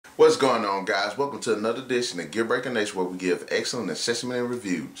What's going on, guys? Welcome to another edition of Gear Breaker Nation, where we give excellent assessment and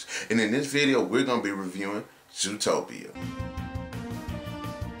reviews. And in this video, we're going to be reviewing Zootopia.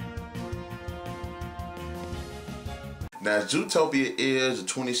 Now, Zootopia is a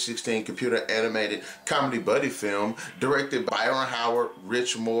 2016 computer animated comedy buddy film directed by Byron Howard,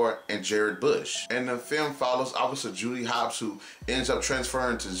 Rich Moore, and Jared Bush. And the film follows Officer Judy Hopps, who ends up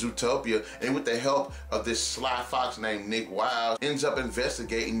transferring to Zootopia, and with the help of this sly fox named Nick Wilde, ends up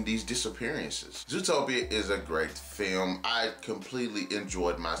investigating these disappearances. Zootopia is a great film. I completely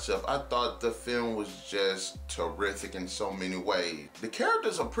enjoyed myself. I thought the film was just terrific in so many ways. The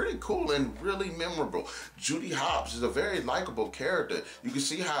characters are pretty cool and really memorable. Judy Hopps is a very likable character. You can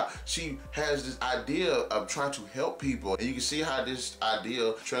see how she has this idea of trying to help people, and you can see how this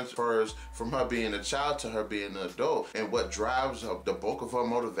idea transfers from her being a child to her being an adult, and what drives her, the bulk of her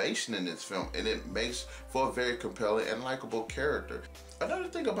motivation in this film, and it makes for a very compelling and likable character. Another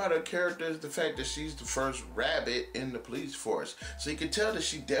thing about her character is the fact that she's the first rabbit in the police force, so you can tell that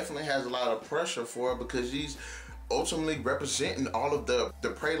she definitely has a lot of pressure for her, because she's ultimately representing all of the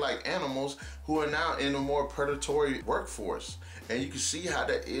prey-like animals who are now in a more predatory workforce. And you can see how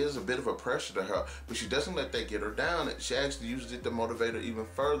that is a bit of a pressure to her, but she doesn't let that get her down. She actually uses it to motivate her even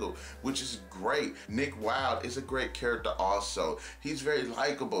further, which is great. Nick Wilde is a great character also. He's very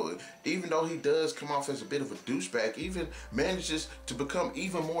likable. Even though he does come off as a bit of a douchebag, even manages to become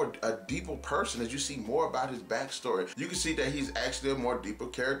even more a deeper person as you see more about his backstory. You can see that he's actually a more deeper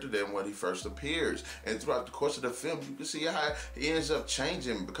character than when he first appears. And throughout the course of the film, you can see how he ends up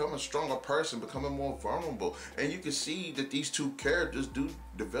changing, becoming a stronger person, becoming more vulnerable. And you can see that these two characters do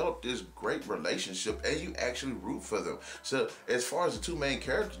develop this great relationship, and you actually root for them. So as far as the two main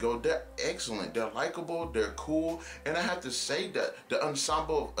characters go, they're excellent, they're likable, they're cool, and I have to say that the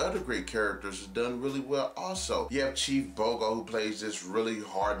ensemble of other great characters is done really well also. You have Chief Bogo, who plays this really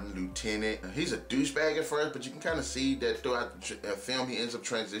hardened lieutenant. He's a douchebag at first, but you can kind of see that throughout the film he ends up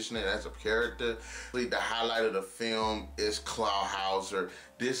transitioning as a character. The highlight of the film is Clawhauser.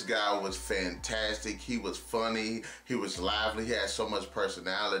 This guy was fantastic. He was funny, he was lively, he had so much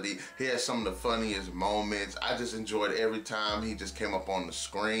personality, he had some of the funniest moments. I just enjoyed every time he just came up on the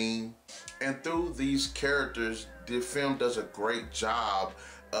screen. And through these characters, the film does a great job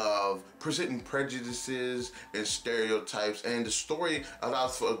of presenting prejudices and stereotypes, and the story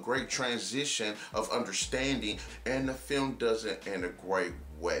allows for a great transition of understanding, and the film does it in a great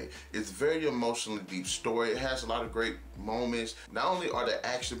way. It's a very emotionally deep story. It has a lot of great moments. Not only are they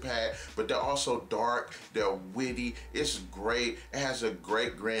action-packed, but they're also dark, they're witty. It's great. It has a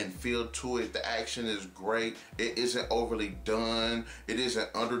great grand feel to it. The action is great. It isn't overly done. It isn't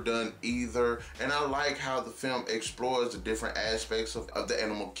underdone either. And I like how the film explores the different aspects of the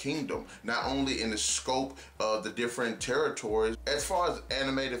animal kingdom, not only in the scope of the different territories. As far as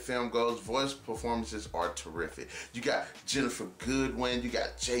animated film goes, voice performances are terrific. You got Ginnifer Goodwin, you got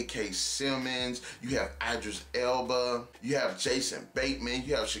J.K. Simmons, you have Idris Elba, you have Jason Bateman,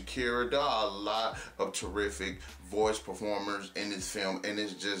 you have Shakira. There are a lot of terrific voice performers in this film, and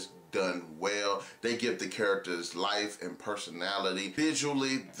it's just done well. They give the characters life and personality.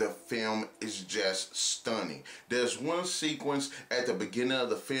 Visually, the film is just stunning. There's one sequence at the beginning of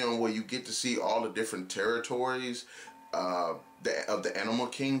the film where you get to see all the different territories of the animal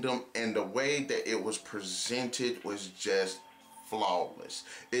kingdom, and the way that it was presented was just flawless.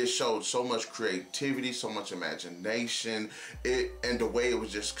 It showed so much creativity, so much imagination, and the way it was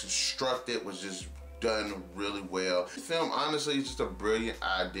just constructed was just done really well. The film honestly is just a brilliant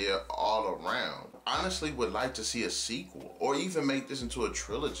idea all around. Honestly would like to see a sequel or even make this into a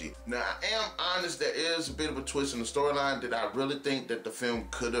trilogy. Now, I am honest, there is a bit of a twist in the storyline that I really think that the film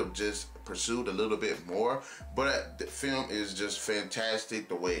could have just pursued a little bit more, but the film is just fantastic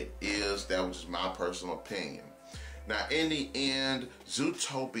the way it is. That was just my personal opinion. Now, in the end,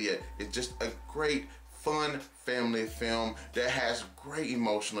 Zootopia is just a great, fun family film that has great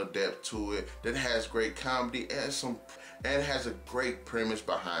emotional depth to it, that has great comedy, and has a great premise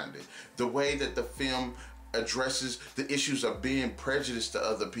behind it. The way that the film addresses the issues of being prejudiced to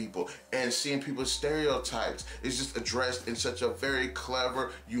other people and seeing people's stereotypes is just addressed in such a very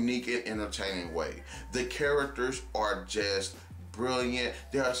clever, unique, and entertaining way. The characters are just brilliant.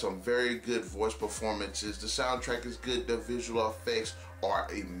 There are some very good voice performances. The soundtrack is good. The visual effects are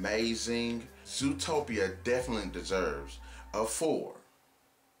amazing. Zootopia definitely deserves a 4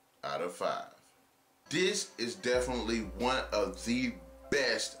 out of 5. This is definitely one of the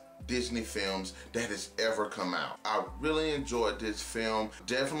best Disney films that has ever come out. I really enjoyed this film.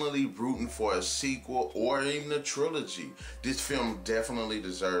 Definitely rooting for a sequel or even a trilogy. This film definitely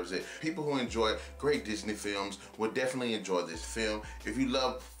deserves it. People who enjoy great Disney films will definitely enjoy this film. If you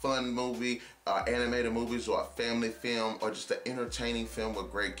love fun movie, animated movies, or a family film, or just an entertaining film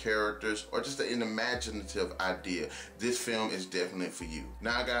with great characters, or just an imaginative idea, this film is definitely for you.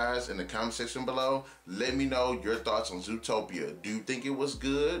 Now guys, in the comment section below, let me know your thoughts on Zootopia. Do you think it was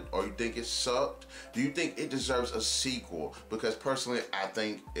good, or you think it sucked? Do you think it deserves a sequel? Because personally, I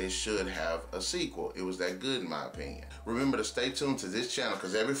think it should have a sequel. It was that good in my opinion. Remember to stay tuned to this channel,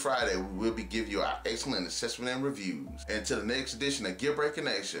 because every Friday we will be giving you our excellent assessment and reviews. And to the next edition of Gear Breaking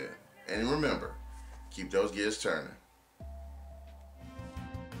Nation. And remember, keep those gears turning.